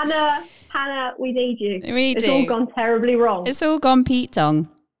 Hannah, we need you. It's all gone terribly wrong. It's all gone Pete Tong,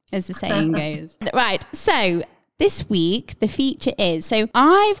 as the saying goes. Right, so this week, the feature is, so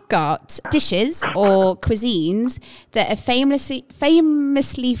I've got dishes or cuisines that are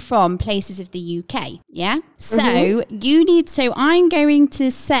famously from places of the UK, yeah? So I'm going to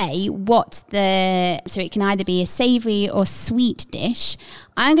say so it can either be a savoury or sweet dish.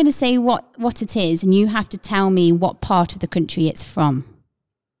 I'm going to say what it is, and you have to tell me what part of the country it's from.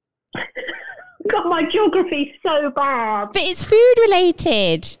 God, my geography's so bad. But it's food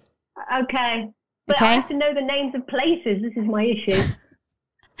related. Okay. But I have to know the names of places. This is my issue.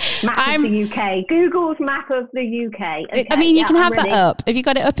 Map of the UK. Google's map of the UK. Okay, I mean, you can have that up. Have you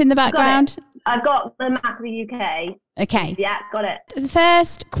got it up in the background? I've got the map of the UK. Okay. Yeah, got it. The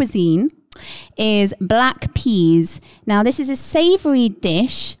first cuisine is black peas. Now, this is a savoury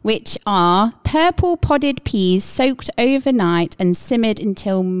dish, which are purple podded peas soaked overnight and simmered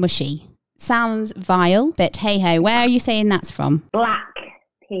until mushy. Sounds vile, but hey-ho, where are you saying that's from? Black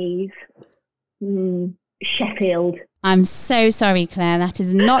peas. Sheffield. I'm so sorry, Claire. That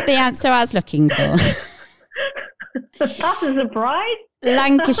is not the answer I was looking for. That's a surprise.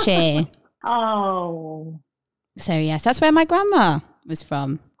 Lancashire. Oh. So, yes, that's where my grandma was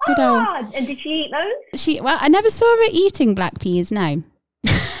from. Good old. And did she eat those? Well, I never saw her eating black peas, no.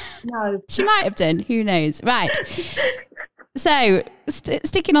 No. She might have done. Who knows? Right. So,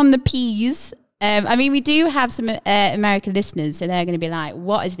 sticking on the peas, I mean, we do have some American listeners, so they're going to be like,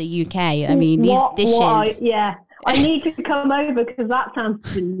 what is the UK? I mean, these dishes. Yeah. I need to come over because that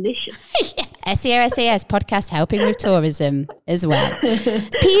sounds delicious. SEO SAS podcast helping with tourism as well.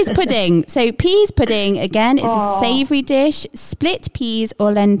 Peas pudding. So peas pudding, again, is a savoury dish. Split peas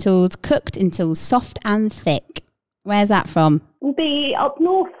or lentils cooked until soft and thick. Where's that from? It'll be up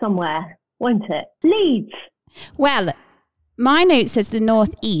north somewhere, won't it? Leeds. Well, my note says the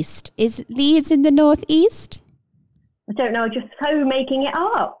northeast. Is Leeds in the northeast? I don't know, just so making it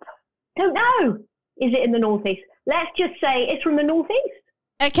up. Don't know. Is it in the northeast? Let's just say it's from the northeast.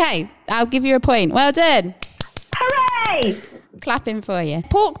 Okay, I'll give you a point. Well done. Hooray! Clapping for you.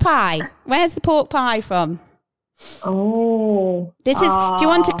 Pork pie. Where's the pork pie from? Oh. Do you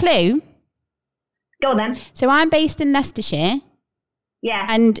want a clue? Go on then. So I'm based in Leicestershire. Yeah.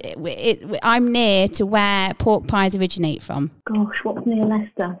 And I'm near to where pork pies originate from. Gosh, what's near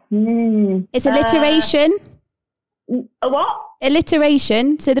Leicester? It's alliteration. A what?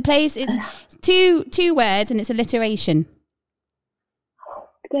 Alliteration. So the place is two words and it's alliteration.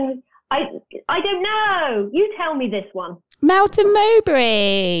 I don't know. You tell me this one. Melton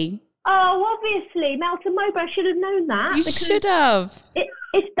Mowbray. Oh, obviously. Melton Mowbray. I should have known that. You should have.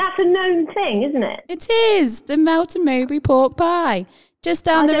 That's a known thing, isn't it? It is. The Melton Mowbray pork pie. Just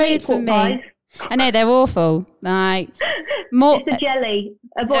down the road from me. Pies. I know, they're awful. Like more. It's the jelly.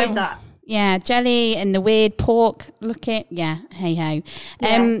 Avoid that. Yeah, jelly and the weird pork. Hey ho.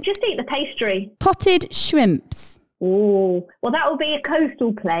 Just eat the pastry. Potted shrimps. Oh, well, that will be a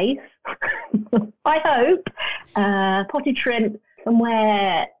coastal place. I hope. Potted shrimp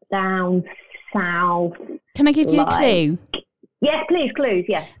somewhere down south. Can I give you a clue? Yes, please, clues.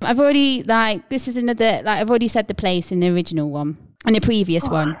 Yes. I've already this is another. I've already said the place in the original one and the previous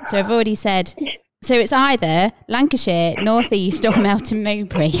one. So I've already said. So it's either Lancashire, Northeast, or Melton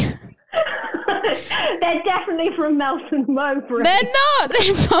Mowbray. They're definitely from Melton Mowbray. They're not.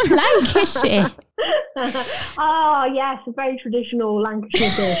 They're from Lancashire. Oh, yes. A very traditional Lancashire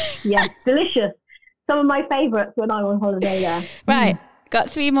dish. Yes. Delicious. Some of my favourites when I'm on holiday there. Right. Got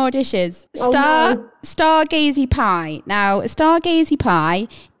 3 more dishes. Stargazy pie. Now, stargazy pie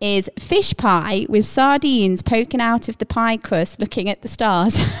is fish pie with sardines poking out of the pie crust looking at the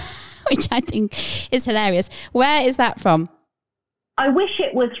stars, which I think is hilarious. Where is that from? I wish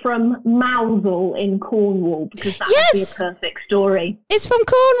it was from Mousehole in Cornwall because that would be a perfect story. It's from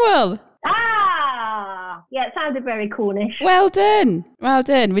Cornwall. Yeah, it sounded very Cornish. Well done. Well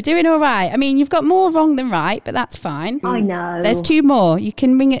done. We're doing all right. I mean, you've got more wrong than right, but that's fine. I know. There's 2 more. You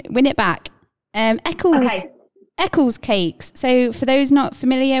can win it back. Eccles cakes. So for those not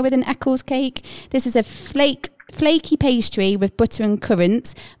familiar with an Eccles cake, this is a flaky pastry with butter and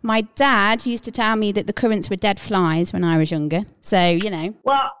currants. My dad used to tell me that the currants were dead flies when I was younger. So, you know.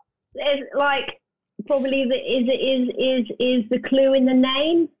 Well, it's like probably is the clue in the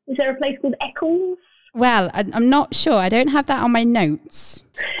name? Is there a place called Eccles? Well, I'm not sure. I don't have that on my notes.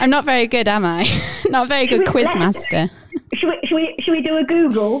 I'm not very good, am I? Not a very good quiz master. Should we do a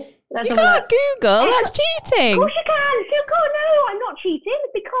Google? You can't Google. That's cheating. Of course you can. Still can't. No, I'm not cheating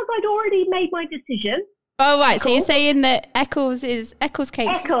because I'd already made my decision. Oh, right. Eccles. So you're saying that Eccles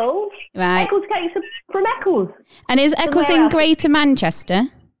cakes. Eccles. Right. Eccles cakes are from Eccles. And is Eccles in Greater Manchester?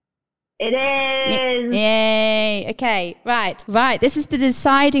 It is. Yay. Okay. Right. This is the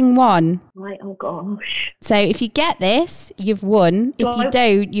deciding one. Right. Oh, gosh. So if you get this, you've won. If you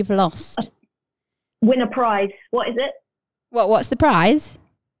don't, you've lost. Win a prize. What is it? What's the prize?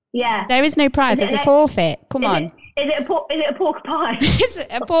 Yeah. There is no prize. There's a forfeit. Come on. Is it a pork pie? It's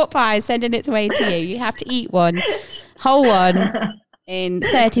a pork pie sending its way to you. You have to eat one, whole one, in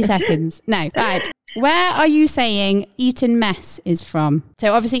 30 seconds. No. Right. Where are you saying Eton Mess is from?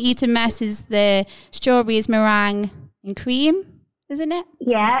 So obviously Eton Mess is the strawberries, meringue and cream, isn't it?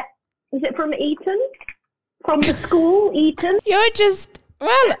 Yeah. Is it from Eton? From the school, Eton? You're just,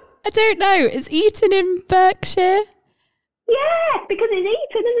 well, I don't know. Is Eton in Berkshire? Yes, because it's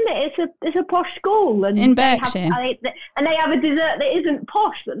Eton, isn't it? It's a posh school, and in Berkshire, and they have a dessert that isn't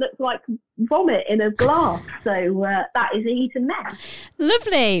posh, that looks like vomit in a glass. So that is Eton Met.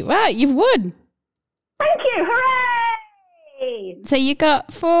 Lovely. Well, you've won. Thank you! Hooray! So you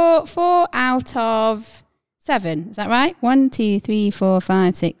got four out of 7. Is that right? 1, 2, 3, 4,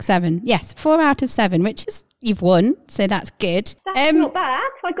 5, 6, 7. Yes, 4 out of 7, which is you've won. So that's good. That's not bad.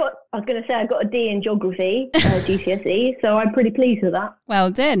 I was going to say I got a D in geography, GCSE, so I'm pretty pleased with that.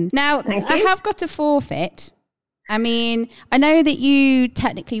 Well done. Now, I have got a forfeit. I mean, I know that you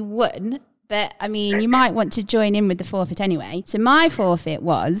technically won, but I mean, you might want to join in with the forfeit anyway. So my forfeit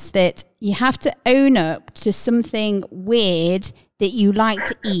was that you have to own up to something weird that you like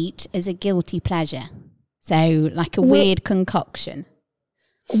to eat as a guilty pleasure. So like a weird concoction.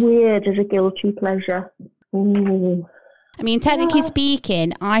 Weird as a guilty pleasure. Ooh. I mean, technically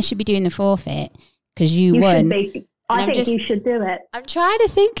speaking, I should be doing the forfeit because you won. I think you should do it. I'm trying to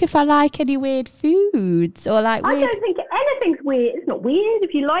think if I like any weird foods or like weird... I don't think anything's weird. It's not weird.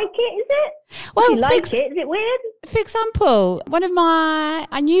 If you like it, is it? Well, if you like it, is it weird? For example,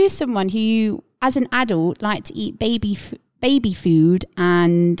 I knew someone who, as an adult, liked to eat baby food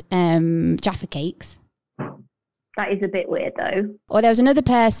and Jaffa cakes. That is a bit weird, though. Or there was another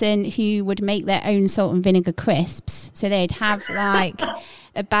person who would make their own salt and vinegar crisps. So they'd have like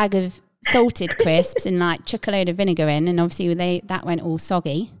a bag of salted crisps and like chuck a load of vinegar in, and obviously that went all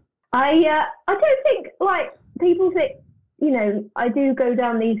soggy. I don't think like people think, I do go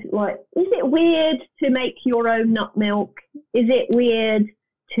down these like, is it weird to make your own nut milk? Is it weird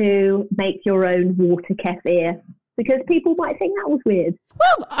to make your own water kefir? Because people might think that was weird.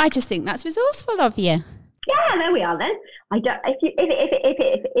 Well, I just think that's resourceful of you. Yeah, there we are then. I don't.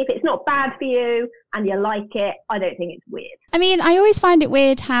 If it's not bad for you and you like it, I don't think it's weird. I mean, I always find it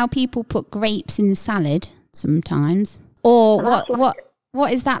weird how people put grapes in salad sometimes. Or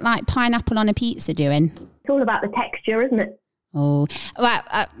what is that like pineapple on a pizza doing? It's all about the texture, isn't it? Oh, well,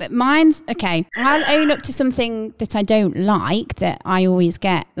 mine's okay. I'll own up to something that I don't like, that I always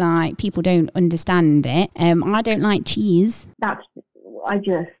get like people don't understand it. I don't like cheese. I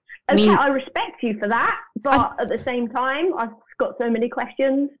respect you for that, but at the same time, I've got so many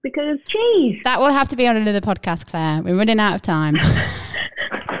questions because cheese. That will have to be on another podcast, Claire. We're running out of time.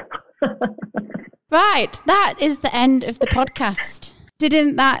 Right, that is the end of the podcast.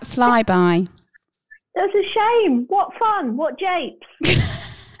 Didn't that fly by? That's a shame. What fun. What japes.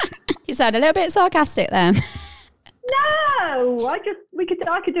 You sound a little bit sarcastic then. No, I could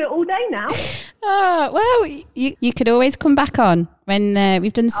do it all day now. Oh, well, you could always come back on when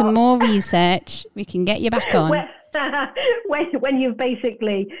we've done some more research. We can get you back on. When you've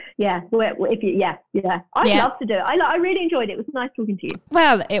basically, I'd love to do it. I really enjoyed it. It was nice talking to you.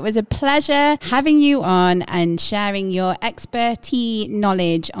 Well, it was a pleasure having you on and sharing your expertise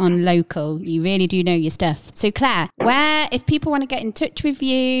knowledge on local. You really do know your stuff. So Claire, if people want to get in touch with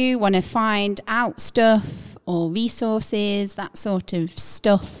you, want to find out stuff or resources, that sort of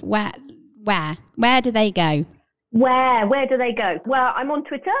stuff, where do they go? Where do they go? Well, I'm on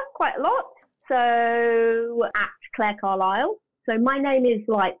Twitter quite a lot. So at Claire Carlile. So my name is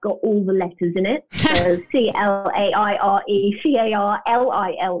like got all the letters in it. So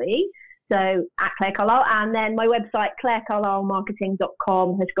CLAIRECARLILE. So at Claire Carlile. And then my website,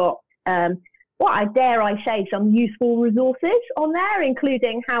 clairecarlilemarketing.com, has got some useful resources on there,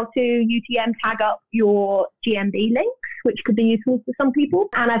 including how to UTM tag up your GMB links, which could be useful for some people.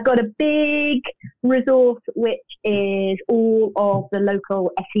 And I've got a big resource, which is all of the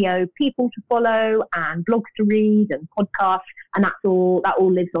local SEO people to follow and blogs to read and podcasts. And that all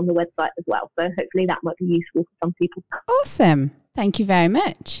lives on the website as well. So hopefully that might be useful for some people. Awesome. Thank you very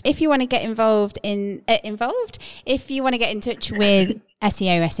much. If you want to get if you want to get in touch with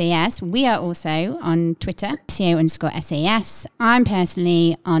SEO SAS, we are also on Twitter, SEO_SAS. I'm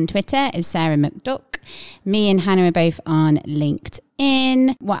personally on Twitter as Sarah McDuck. Me and Hannah are both on LinkedIn.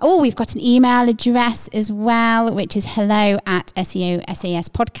 We've got an email address as well, which is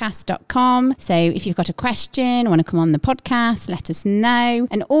hello@seosaspodcast.com. So if you've got a question, want to come on the podcast, let us know.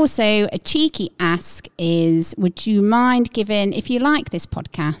 And also a cheeky ask is, would you mind giving, if you like this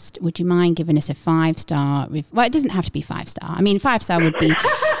podcast, would you mind giving us a 5-star review? Well, it doesn't have to be 5-star. I mean, 5-star would be,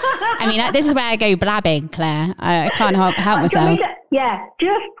 this is where I go blabbing, Claire. I can't help myself.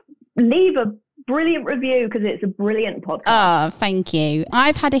 Just leave a brilliant review because it's a brilliant podcast. Oh, thank you.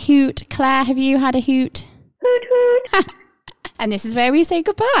 I've had a hoot. Claire, have you had a hoot? Hoot, hoot. And this is where we say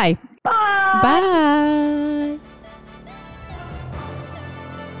goodbye. Bye. Bye.